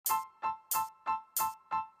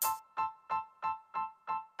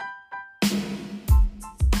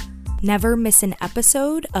Never miss an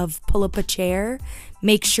episode of Pull Up a Chair.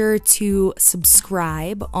 Make sure to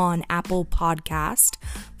subscribe on Apple Podcast.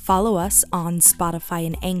 Follow us on Spotify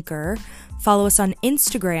and Anchor. Follow us on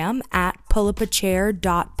Instagram at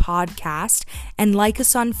pullupachair.podcast and like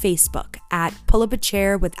us on Facebook at Pull Up a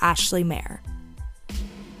Chair with Ashley Mayer.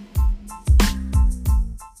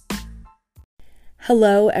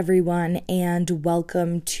 Hello, everyone, and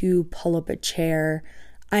welcome to Pull Up a Chair.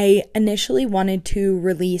 I initially wanted to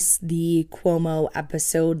release the Cuomo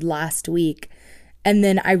episode last week, and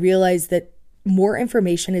then I realized that more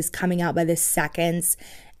information is coming out by the seconds,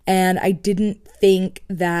 and I didn't think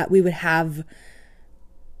that we would have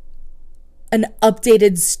an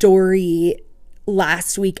updated story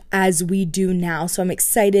last week as we do now. So I'm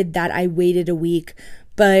excited that I waited a week,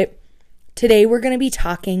 but today we're going to be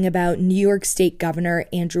talking about New York State Governor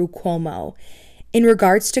Andrew Cuomo. In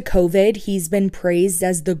regards to COVID, he's been praised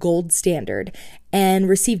as the gold standard and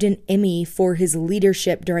received an Emmy for his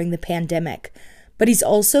leadership during the pandemic, but he's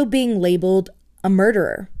also being labeled a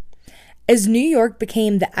murderer. As New York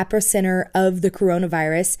became the epicenter of the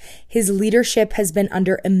coronavirus, his leadership has been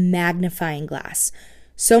under a magnifying glass.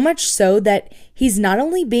 So much so that he's not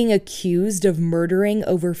only being accused of murdering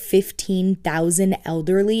over 15,000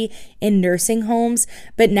 elderly in nursing homes,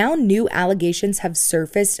 but now new allegations have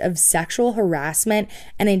surfaced of sexual harassment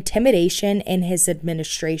and intimidation in his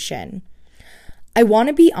administration. I want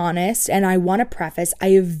to be honest, and I want to preface, I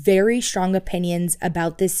have very strong opinions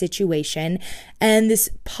about this situation, and this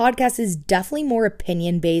podcast is definitely more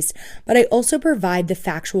opinion-based, but I also provide the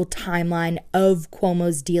factual timeline of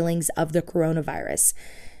Cuomo's dealings of the coronavirus.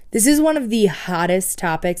 This is one of the hottest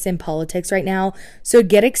topics in politics right now, so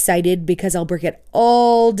get excited because I'll break it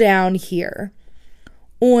all down here.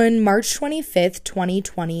 On March 25th,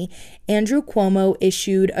 2020, Andrew Cuomo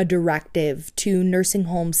issued a directive to nursing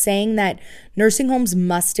homes saying that nursing homes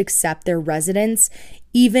must accept their residents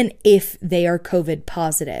even if they are COVID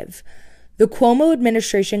positive. The Cuomo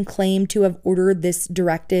administration claimed to have ordered this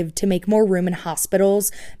directive to make more room in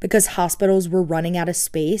hospitals because hospitals were running out of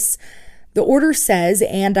space. The order says,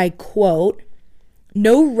 and I quote,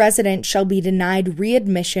 "No resident shall be denied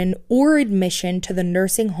readmission or admission to the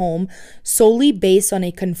nursing home solely based on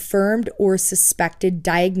a confirmed or suspected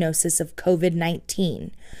diagnosis of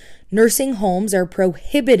COVID-19. Nursing homes are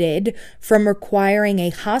prohibited from requiring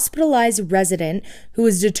a hospitalized resident who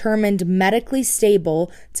is determined medically stable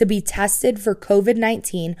to be tested for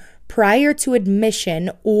COVID-19 prior to admission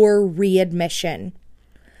or readmission."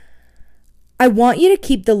 I want you to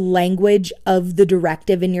keep the language of the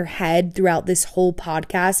directive in your head throughout this whole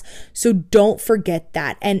podcast, so don't forget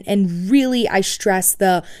that. And really, I stress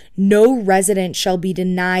the no resident shall be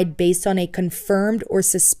denied based on a confirmed or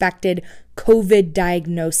suspected COVID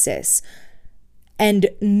diagnosis.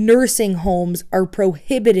 And nursing homes are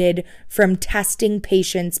prohibited from testing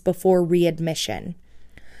patients before readmission.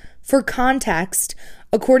 For context,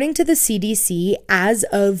 according to the CDC, as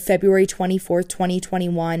of February 24th,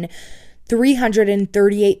 2021,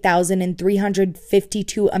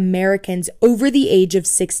 338,352 Americans over the age of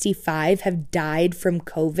 65 have died from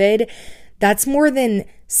COVID. That's more than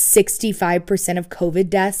 65% of COVID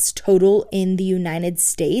deaths total in the United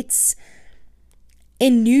States.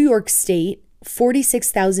 In New York State,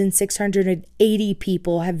 46,680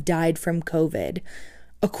 people have died from COVID.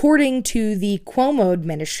 According to the Cuomo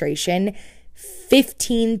administration,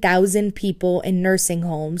 15,000 people in nursing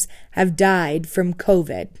homes have died from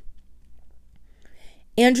COVID.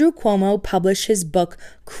 Andrew Cuomo published his book,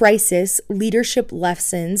 Crisis: Leadership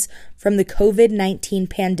Lessons from the COVID-19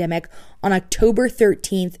 Pandemic on October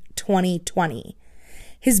 13th, 2020.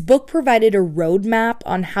 His book provided a roadmap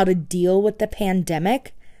on how to deal with the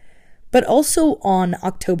pandemic, but also on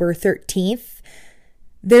October 13th,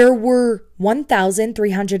 there were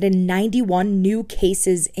 1,391 new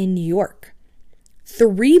cases in New York.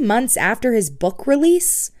 3 months after his book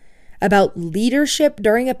release, about leadership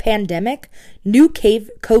during a pandemic, new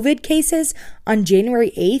COVID cases on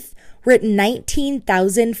January 8th were at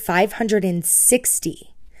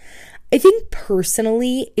 19,560. I think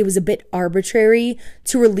personally it was a bit arbitrary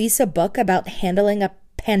to release a book about handling a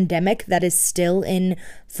pandemic that is still in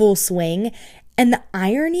full swing. And the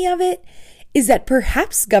irony of it is that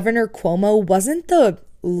perhaps Governor Cuomo wasn't the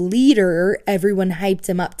leader everyone hyped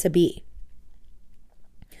him up to be.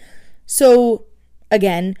 So,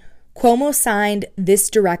 again, Cuomo signed this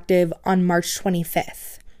directive on March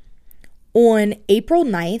 25th. On April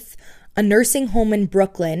 9th, a nursing home in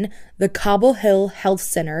Brooklyn, the Cobble Hill Health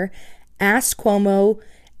Center, asked Cuomo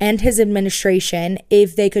and his administration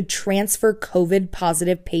if they could transfer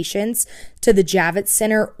COVID-positive patients to the Javits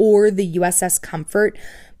Center or the USS Comfort,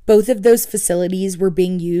 Both of those facilities were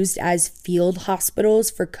being used as field hospitals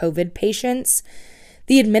for COVID patients.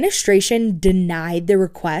 The administration denied the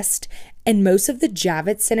request, and most of the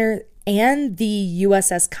Javits Center and the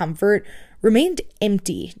USS Comfort remained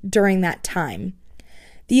empty during that time.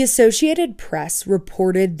 The Associated Press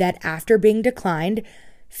reported that after being declined,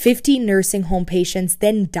 50 nursing home patients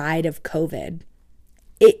then died of COVID.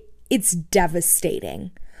 It's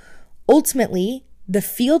devastating. Ultimately, the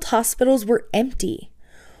field hospitals were empty.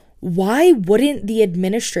 Why wouldn't the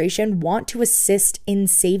administration want to assist in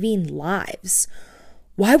saving lives?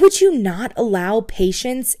 Why would you not allow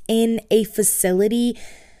patients in a facility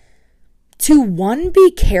to, one,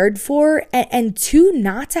 be cared for, and two,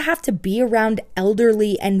 not to have to be around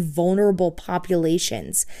elderly and vulnerable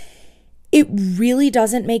populations? It really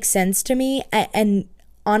doesn't make sense to me, and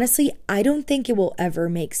honestly, I don't think it will ever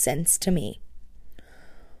make sense to me.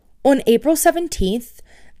 On April 17th,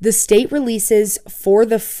 the state releases, for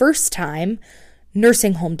the first time,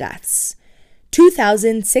 nursing home deaths.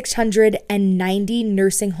 2,690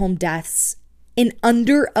 nursing home deaths in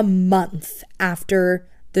under a month after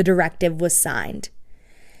the directive was signed.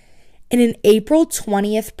 In an April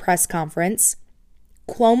 20th press conference,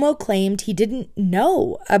 Cuomo claimed he didn't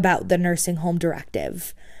know about the nursing home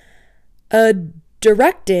directive, a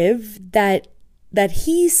directive that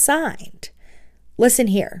he signed. Listen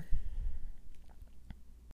here.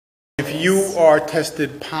 If you are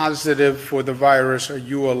tested positive for the virus, are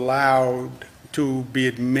you allowed to be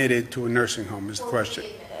admitted to a nursing home is the question.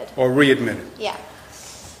 Or readmitted? Yeah.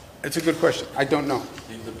 It's a good question. I don't know.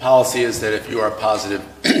 The policy is that if you are positive,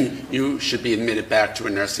 you should be admitted back to a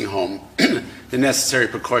nursing home. The necessary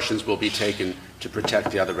precautions will be taken to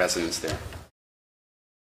protect the other residents there.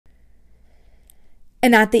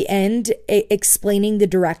 And at the end, explaining the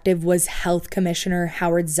directive was Health Commissioner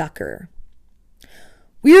Howard Zucker.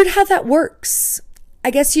 Weird how that works.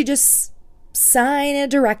 I guess you just sign a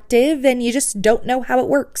directive and you just don't know how it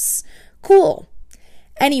works. Cool.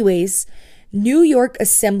 Anyways, New York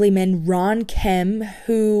Assemblyman Ron Kemp,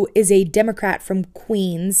 who is a Democrat from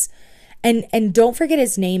Queens, and don't forget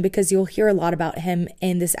his name because you'll hear a lot about him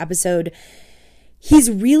in this episode.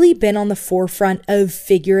 He's really been on the forefront of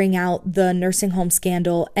figuring out the nursing home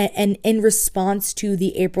scandal, and in response to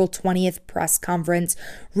the April 20th press conference,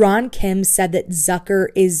 Ron Kemp said that Zucker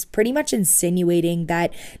is pretty much insinuating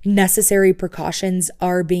that necessary precautions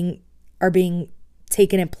are being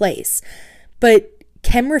taken in place. But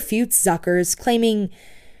Kemp refutes Zucker's, claiming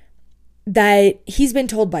that he's been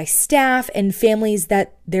told by staff and families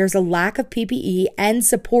that there's a lack of PPE and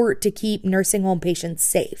support to keep nursing home patients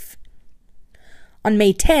safe. On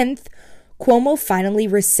May 10th, Cuomo finally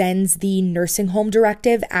rescinds the nursing home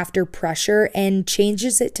directive after pressure and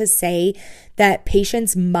changes it to say that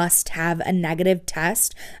patients must have a negative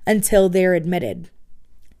test until they're admitted.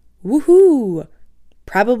 Woohoo!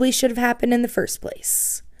 Probably should have happened in the first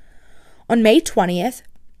place. On May 20th,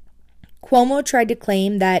 Cuomo tried to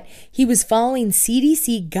claim that he was following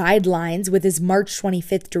CDC guidelines with his March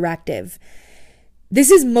 25th directive. This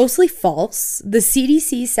is mostly false. The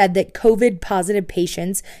CDC said that COVID-positive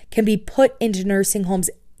patients can be put into nursing homes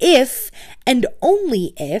if, and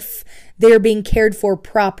only if, they are being cared for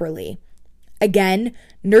properly. Again,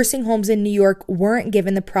 nursing homes in New York weren't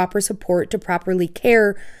given the proper support to properly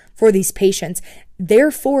care for these patients.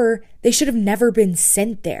 Therefore, they should have never been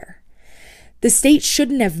sent there. The state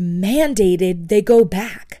shouldn't have mandated they go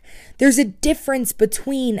back. There's a difference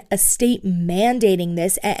between a state mandating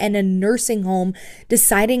this and a nursing home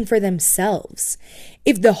deciding for themselves.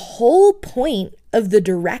 If the whole point of the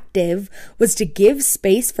directive was to give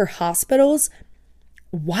space for hospitals,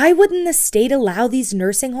 why wouldn't the state allow these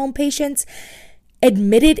nursing home patients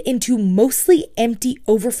admitted into mostly empty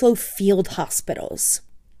overflow field hospitals?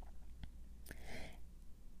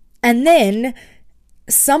 And then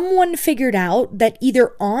someone figured out that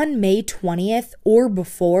either on May 20th or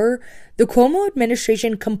before, the Cuomo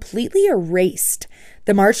administration completely erased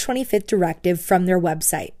the March 25th directive from their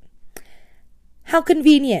website. How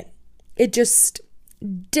convenient. It just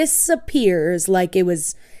disappears like it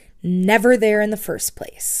was never there in the first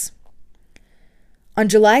place. On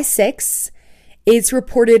July 6th, it's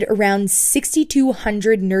reported around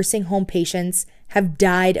 6,200 nursing home patients have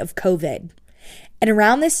died of COVID. And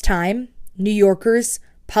around this time, New Yorkers,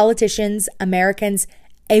 politicians, Americans,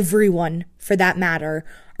 everyone for that matter,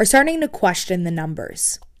 are starting to question the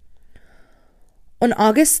numbers. On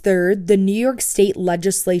August 3rd, the New York State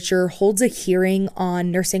Legislature holds a hearing on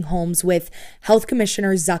nursing homes with Health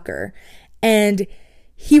Commissioner Zucker, and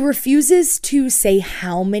he refuses to say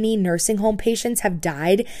how many nursing home patients have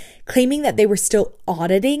died, claiming that they were still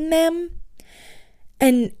auditing them.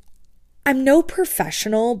 And I'm no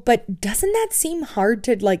professional, but doesn't that seem hard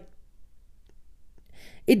to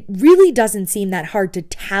it really doesn't seem that hard to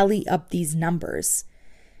tally up these numbers.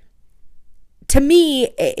 To me,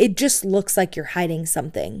 it just looks like you're hiding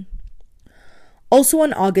something. Also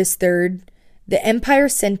on August 3rd, the Empire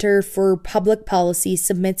Center for Public Policy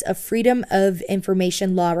submits a Freedom of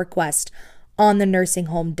Information Law request on the nursing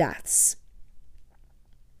home deaths.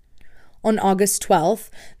 On August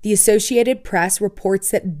 12th, the Associated Press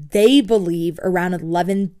reports that they believe around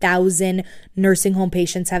 11,000 nursing home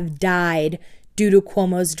patients have died due to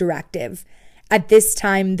Cuomo's directive. At this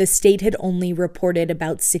time, the state had only reported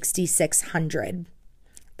about 6,600.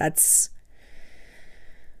 That's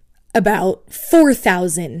about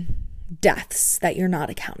 4,000 deaths that you're not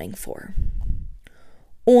accounting for.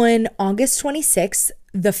 On August 26th,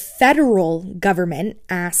 the federal government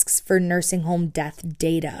asks for nursing home death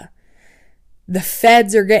data. The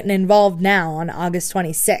feds are getting involved now on August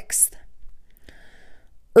 26th.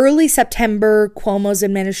 Early September, Cuomo's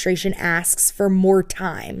administration asks for more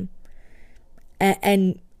time.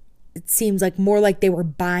 And it seems like more like they were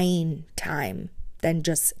buying time than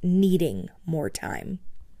just needing more time.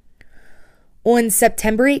 On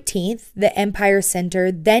September 18th, the Empire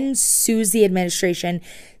Center then sues the administration,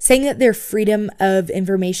 saying that their Freedom of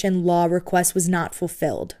Information Law request was not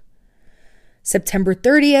fulfilled. September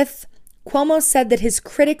 30th, Cuomo said that his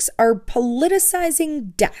critics are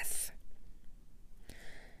politicizing death.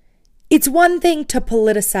 It's one thing to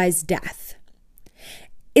politicize death.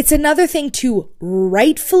 It's another thing to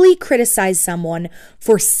rightfully criticize someone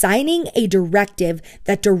for signing a directive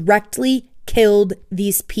that directly killed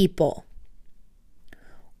these people.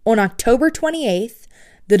 On October 28th,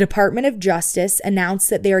 the Department of Justice announced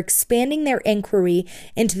that they are expanding their inquiry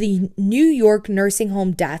into the New York nursing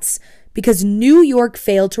home deaths because New York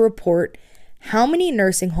failed to report how many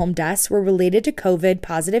nursing home deaths were related to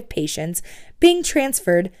COVID-positive patients being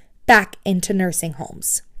transferred back into nursing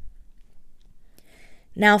homes.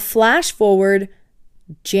 Now, flash forward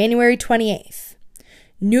January 28th.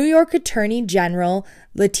 New York Attorney General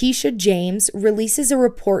Letitia James releases a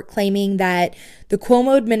report claiming that the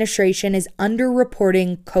Cuomo administration is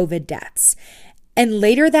underreporting COVID deaths. And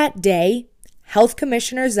later that day, Health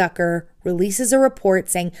Commissioner Zucker releases a report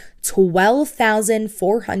saying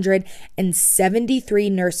 12,473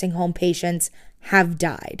 nursing home patients have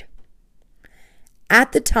died.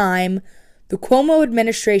 At the time, the Cuomo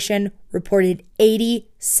administration reported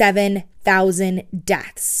 87,000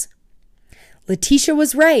 deaths. Letitia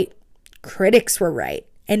was right. Critics were right.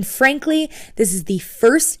 And frankly, this is the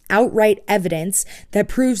first outright evidence that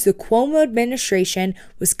proves the Cuomo administration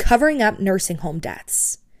was covering up nursing home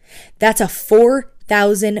deaths. That's a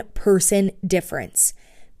 4,000 person difference.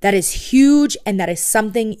 That is huge, and that is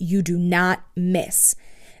something you do not miss.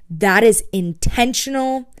 That is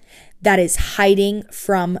intentional. That is hiding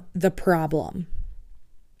from the problem.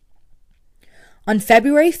 On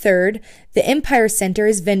February 3rd, the Empire Center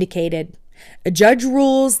is vindicated. A judge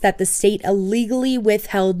rules that the state illegally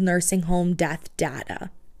withheld nursing home death data.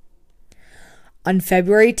 On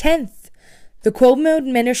February 10th, the Cuomo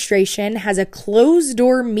administration has a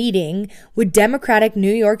closed-door meeting with Democratic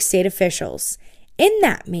New York State officials. In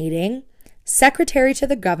that meeting, Secretary to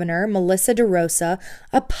the Governor, Melissa DeRosa,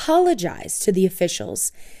 apologized to the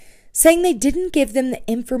officials, saying they didn't give them the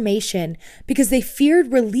information because they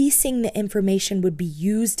feared releasing the information would be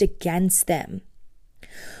used against them.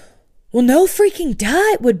 Well, no freaking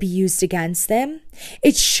duh, it would be used against them.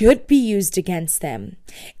 It should be used against them.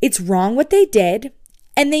 It's wrong what they did,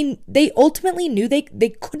 and they ultimately knew they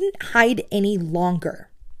couldn't hide any longer.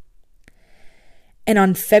 And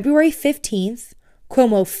on February 15th,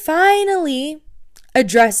 Cuomo finally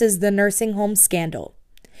addresses the nursing home scandal.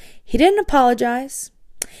 He didn't apologize.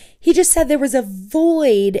 He just said there was a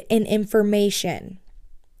void in information.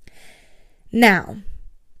 Now,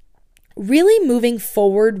 really moving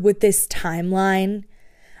forward with this timeline,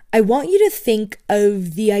 I want you to think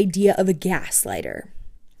of the idea of a gaslighter.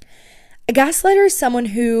 A gaslighter is someone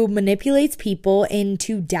who manipulates people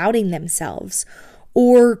into doubting themselves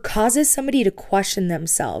or causes somebody to question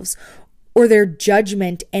themselves or their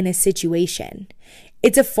judgment in a situation.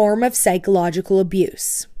 It's a form of psychological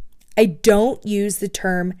abuse. I don't use the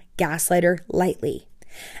term gaslighter lightly.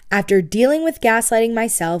 After dealing with gaslighting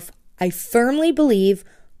myself, I firmly believe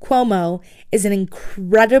Cuomo is an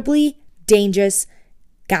incredibly dangerous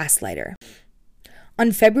gaslighter.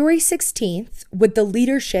 On February 16th, with the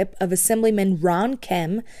leadership of Assemblyman Ron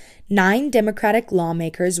Kim, 9 Democratic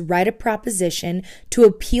lawmakers write a proposition to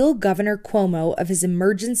appeal Governor Cuomo of his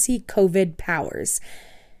emergency COVID powers.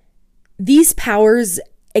 These powers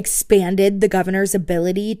expanded the governor's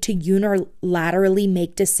ability to unilaterally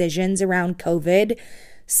make decisions around COVID,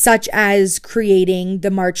 such as creating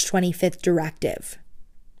the March 25th directive.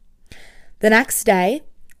 The next day,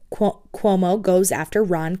 Cuomo goes after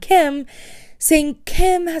Ron Kim, saying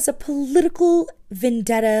Kim has a political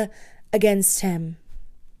vendetta against him.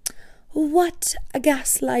 What a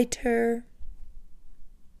gaslighter.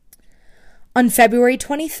 On February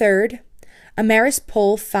 23rd, a Marist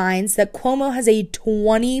poll finds that Cuomo has a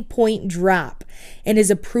 20-point drop in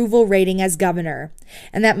his approval rating as governor,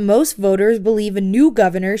 and that most voters believe a new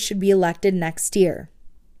governor should be elected next year.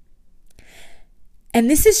 And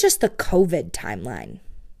this is just the COVID timeline.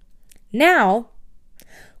 Now,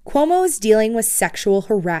 Cuomo is dealing with sexual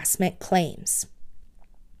harassment claims.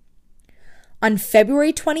 On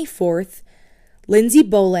February 24th, Lindsey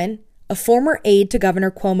Boland, a former aide to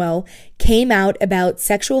Governor Cuomo, came out about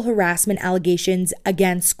sexual harassment allegations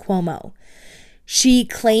against Cuomo. She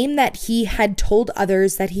claimed that he had told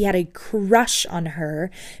others that he had a crush on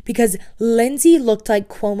her because Lindsey looked like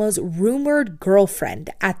Cuomo's rumored girlfriend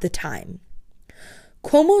at the time.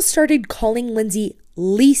 Cuomo started calling Lindsey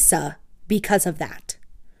Lisa because of that.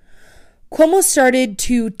 Cuomo started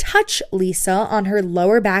to touch Lisa on her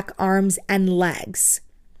lower back, arms, and legs.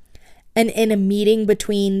 And in a meeting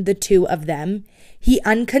between the two of them, he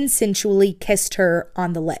unconsensually kissed her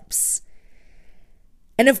on the lips.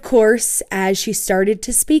 And of course, as she started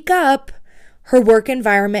to speak up, her work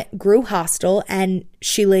environment grew hostile and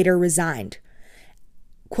she later resigned.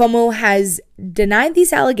 Cuomo has denied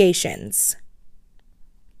these allegations.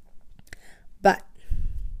 But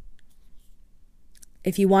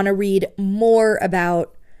if you want to read more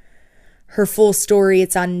about her full story,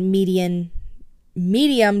 it's on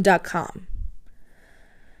Medium.com.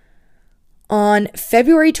 On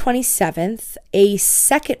February 27th, a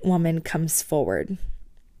second woman comes forward,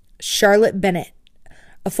 Charlotte Bennett,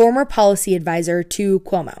 a former policy advisor to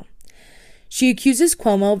Cuomo. She accuses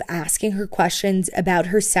Cuomo of asking her questions about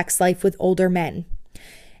her sex life with older men,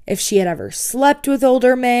 if she had ever slept with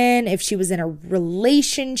older men, if she was in a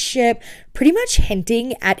relationship, pretty much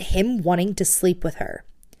hinting at him wanting to sleep with her.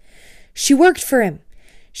 She worked for him.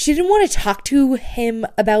 She didn't want to talk to him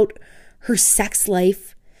about her sex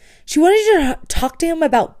life. She wanted to talk to him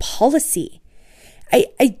about policy. I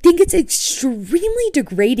think it's extremely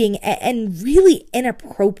degrading and really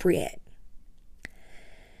inappropriate.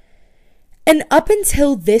 And up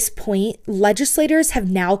until this point, legislators have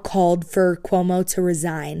now called for Cuomo to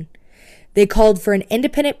resign. They called for an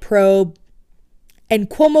independent probe, and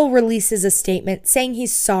Cuomo releases a statement saying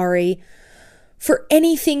he's sorry for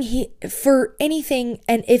anything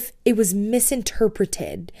and if it was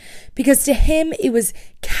misinterpreted, because to him it was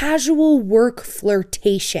casual work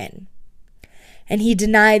flirtation, and he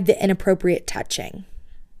denied the inappropriate touching.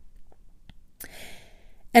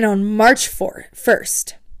 And on March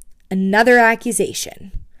 1st, another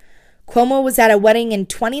accusation. Cuomo was at a wedding in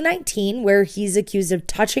 2019 where he's accused of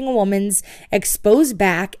touching a woman's exposed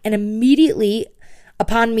back and immediately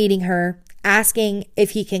upon meeting her, asking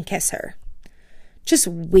if he can kiss her. Just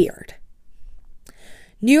weird.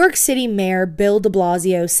 New York City Mayor Bill de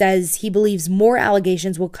Blasio says he believes more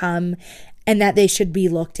allegations will come and that they should be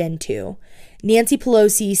looked into. Nancy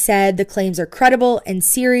Pelosi said the claims are credible and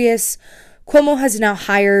serious. Cuomo has now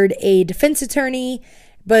hired a defense attorney,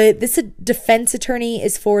 but this defense attorney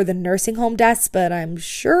is for the nursing home deaths, but I'm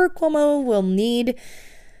sure Cuomo will need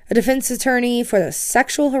a defense attorney for the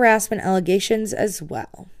sexual harassment allegations as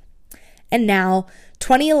well. And now,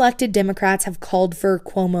 20 elected Democrats have called for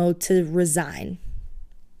Cuomo to resign.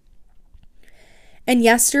 And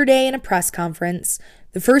yesterday in a press conference,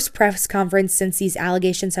 the first press conference since these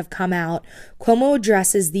allegations have come out, Cuomo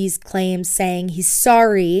addresses these claims saying he's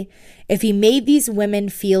sorry if he made these women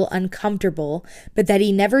feel uncomfortable, but that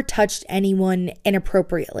he never touched anyone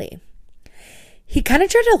inappropriately. He kind of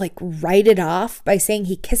tried to write it off by saying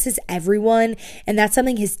he kisses everyone and that's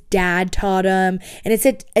something his dad taught him and it's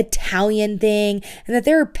an Italian thing and that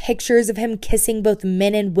there are pictures of him kissing both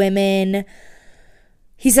men and women.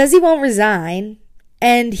 He says he won't resign,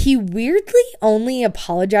 and he weirdly only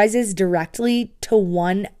apologizes directly to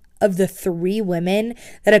one of the 3 women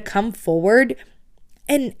that have come forward.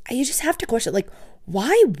 And you just have to question,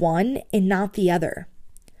 why one and not the other?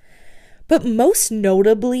 But most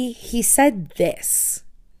notably, he said this.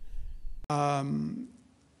 I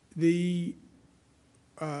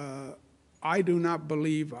do not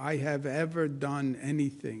believe I have ever done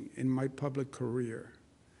anything in my public career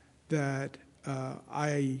that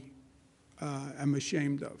I am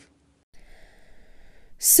ashamed of.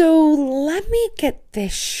 So let me get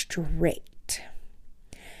this straight.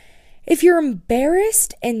 If you're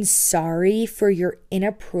embarrassed and sorry for your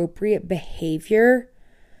inappropriate behavior,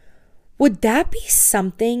 would that be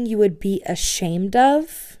something you would be ashamed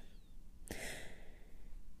of?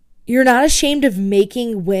 You're not ashamed of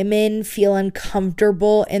making women feel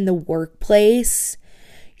uncomfortable in the workplace.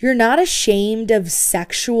 You're not ashamed of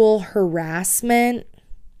sexual harassment.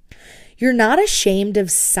 You're not ashamed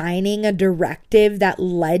of signing a directive that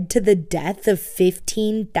led to the death of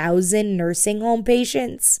 15,000 nursing home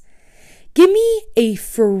patients. Give me a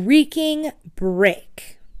freaking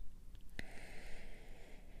break.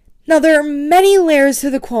 Now, there are many layers to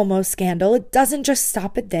the Cuomo scandal. It doesn't just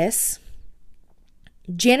stop at this.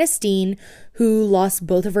 Janice Dean, who lost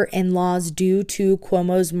both of her in-laws due to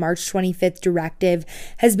Cuomo's March 25th directive,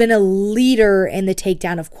 has been a leader in the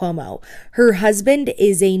takedown of Cuomo. Her husband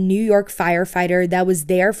is a New York firefighter that was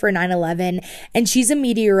there for 9/11, and she's a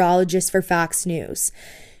meteorologist for Fox News.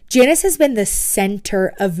 Janice has been the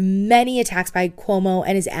center of many attacks by Cuomo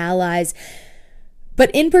and his allies,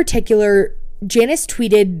 but in particular, Janice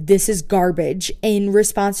tweeted, "This is garbage," in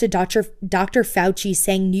response to Dr. Fauci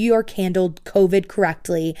saying New York handled COVID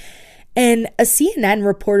correctly. And a CNN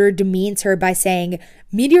reporter demeans her by saying,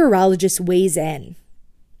 "Meteorologist weighs in."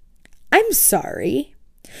 I'm sorry.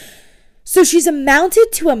 So she's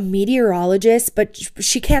amounted to a meteorologist, but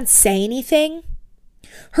she can't say anything?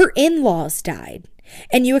 Her in-laws died,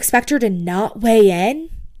 and you expect her to not weigh in?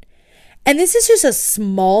 And this is just a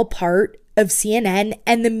small part of CNN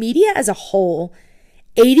and the media as a whole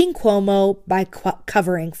aiding Cuomo by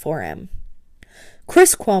covering for him.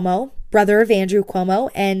 Chris Cuomo, brother of Andrew Cuomo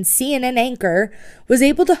and CNN anchor, was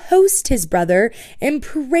able to host his brother and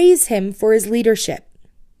praise him for his leadership.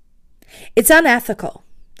 It's unethical.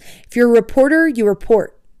 If you're a reporter, you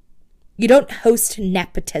report. You don't host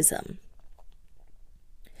nepotism.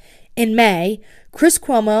 In May, Chris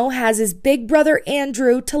Cuomo has his big brother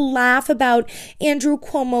Andrew to laugh about Andrew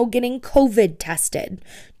Cuomo getting COVID tested,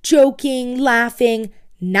 joking, laughing,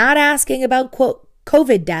 not asking about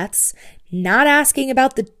COVID deaths, not asking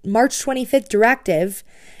about the March 25th directive.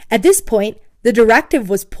 At this point, the directive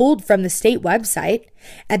was pulled from the state website.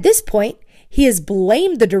 At this point, he has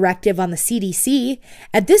blamed the directive on the CDC.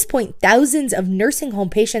 At this point, thousands of nursing home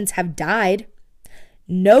patients have died.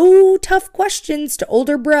 No tough questions to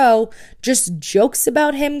older bro, just jokes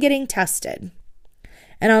about him getting tested.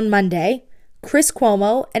 And on Monday, Chris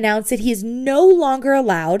Cuomo announced that he is no longer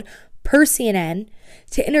allowed, per CNN,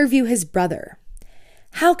 to interview his brother.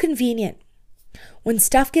 How convenient. When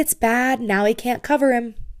stuff gets bad, now he can't cover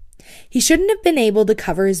him. He shouldn't have been able to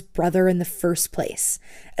cover his brother in the first place,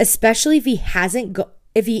 especially if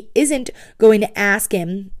he isn't going to ask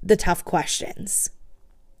him the tough questions.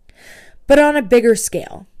 But on a bigger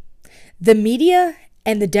scale, the media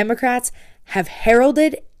and the Democrats have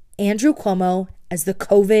heralded Andrew Cuomo as the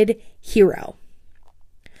COVID hero.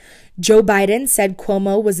 Joe Biden said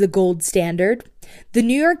Cuomo was the gold standard. The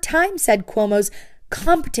New York Times said Cuomo's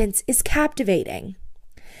competence is captivating.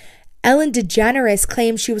 Ellen DeGeneres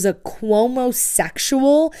claimed she was a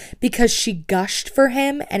Cuomo-sexual because she gushed for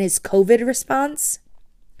him and his COVID response.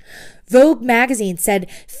 Vogue magazine said,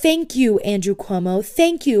 "Thank you, Andrew Cuomo.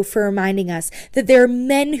 Thank you for reminding us that there are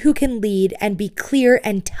men who can lead and be clear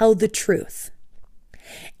and tell the truth."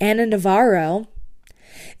 Ana Navarro,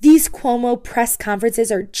 "These Cuomo press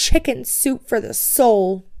conferences are chicken soup for the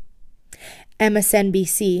soul."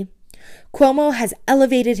 MSNBC, "Cuomo has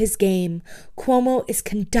elevated his game. Cuomo is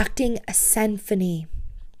conducting a symphony."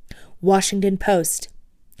 Washington Post,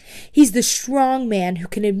 "He's the strong man who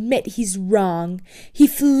can admit he's wrong. He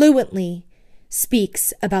fluently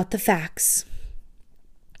speaks about the facts."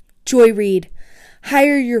 Joy Reid,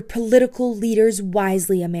 "Hire your political leaders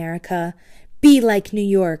wisely, America. Be like New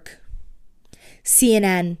York."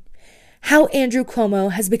 CNN, "How Andrew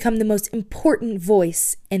Cuomo has become the most important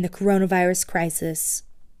voice in the coronavirus crisis."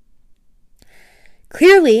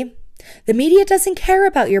 Clearly, the media doesn't care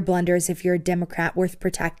about your blunders if you're a Democrat worth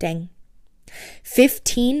protecting.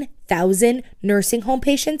 15,000 nursing home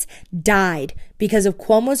patients died because of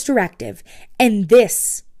Cuomo's directive, and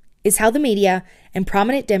this is how the media and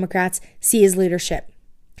prominent Democrats see his leadership.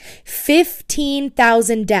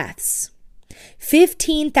 15,000 deaths.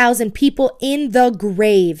 15,000 people in the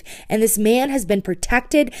grave, and this man has been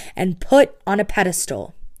protected and put on a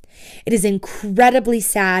pedestal. It is incredibly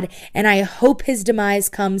sad, and I hope his demise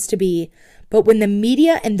comes to be. But when the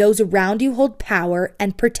media and those around you hold power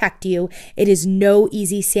and protect you, it is no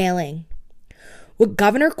easy sailing. What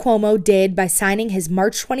Governor Cuomo did by signing his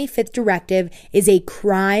March 25th directive is a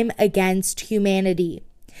crime against humanity.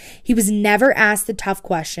 He was never asked the tough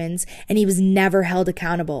questions, and he was never held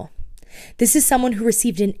accountable. This is someone who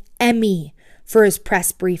received an Emmy for his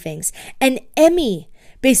press briefings, an Emmy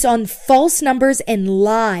based on false numbers and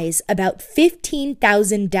lies about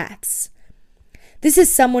 15,000 deaths. This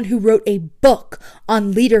is someone who wrote a book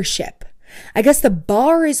on leadership. I guess the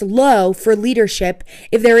bar is low for leadership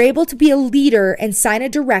if they're able to be a leader and sign a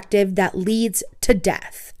directive that leads to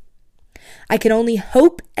death. I can only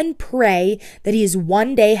hope and pray that he is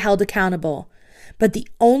one day held accountable. But the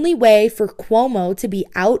only way for Cuomo to be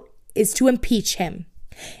out is to impeach him.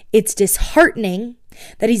 It's disheartening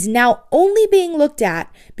that he's now only being looked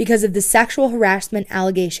at because of the sexual harassment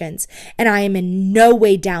allegations, and I am in no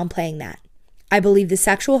way downplaying that. I believe the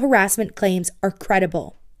sexual harassment claims are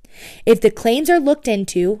credible. If the claims are looked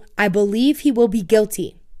into, I believe he will be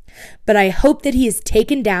guilty. But I hope that he is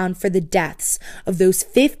taken down for the deaths of those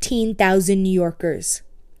 15,000 New Yorkers.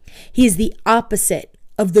 He is the opposite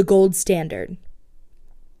of the gold standard.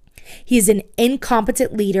 He is an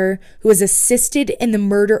incompetent leader who has assisted in the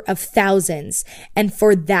murder of thousands, and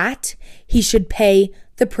for that, he should pay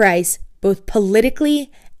the price both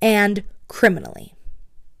politically and criminally.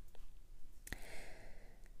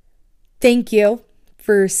 Thank you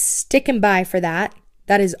for sticking by for that.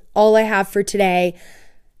 That is all I have for today.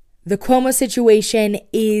 The Cuomo situation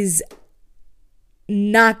is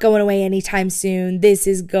not going away anytime soon. This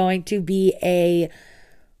is going to be a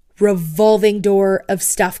revolving door of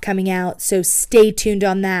stuff coming out, so stay tuned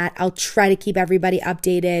on that. I'll try to keep everybody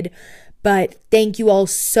updated, but thank you all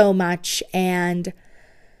so much, and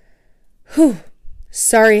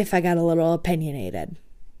sorry if I got a little opinionated.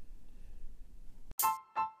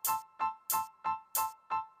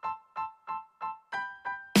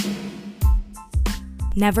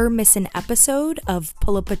 Never miss an episode of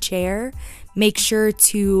Pull Up a Chair. Make sure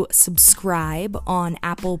to subscribe on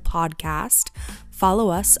Apple Podcast. Follow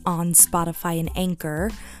us on Spotify and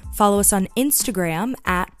Anchor. Follow us on Instagram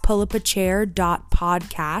at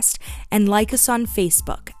pullapachair.podcast and like us on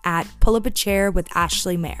Facebook at Pull Up a Chair with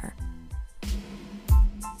Ashley Mayer.